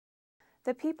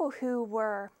The people who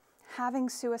were having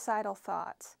suicidal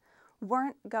thoughts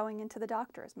weren't going into the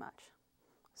doctor as much.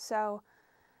 So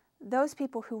those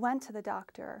people who went to the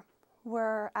doctor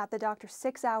were at the doctor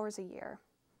 6 hours a year,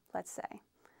 let's say.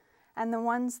 And the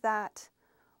ones that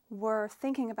were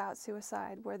thinking about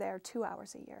suicide were there 2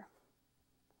 hours a year.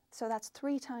 So that's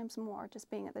 3 times more just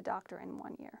being at the doctor in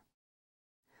 1 year.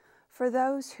 For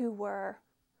those who were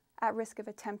at risk of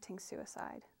attempting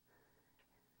suicide,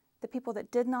 the people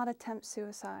that did not attempt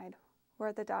suicide were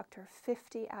at the doctor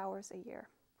 50 hours a year.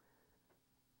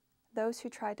 Those who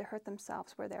tried to hurt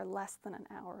themselves were there less than an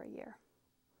hour a year.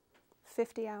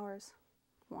 50 hours,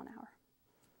 1 hour.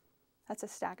 That's a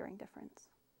staggering difference.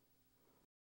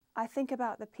 I think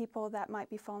about the people that might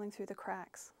be falling through the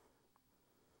cracks.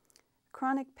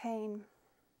 Chronic pain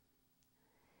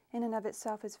in and of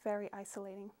itself is very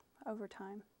isolating over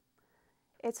time.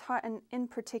 It's hard, and in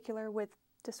particular with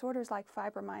disorders like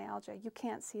fibromyalgia, you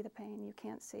can't see the pain, you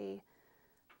can't see,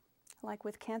 like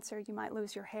with cancer, you might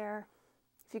lose your hair.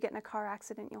 If you get in a car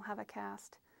accident, you'll have a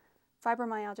cast.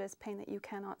 Fibromyalgia is pain that you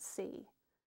cannot see.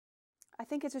 I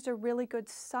think it's just a really good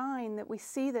sign that we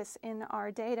see this in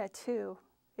our data too.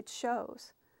 It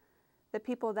shows that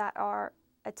people that are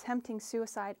attempting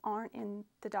suicide aren't in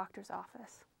the doctor's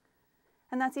office.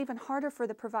 And that's even harder for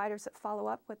the providers that follow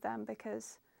up with them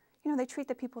because, you know, they treat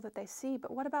the people that they see,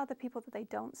 but what about the people that they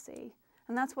don't see?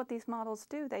 And that's what these models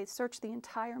do. They search the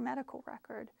entire medical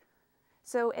record.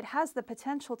 So it has the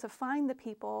potential to find the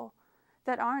people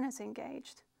that aren't as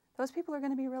engaged. Those people are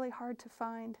going to be really hard to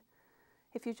find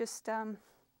if you just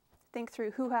think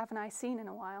through who haven't I seen in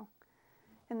a while.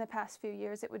 In the past few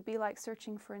years, it would be like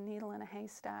searching for a needle in a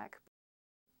haystack.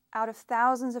 Out of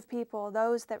thousands of people,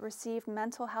 those that received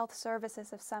mental health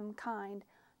services of some kind,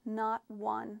 not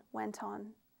one went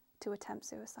on to attempt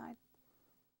suicide.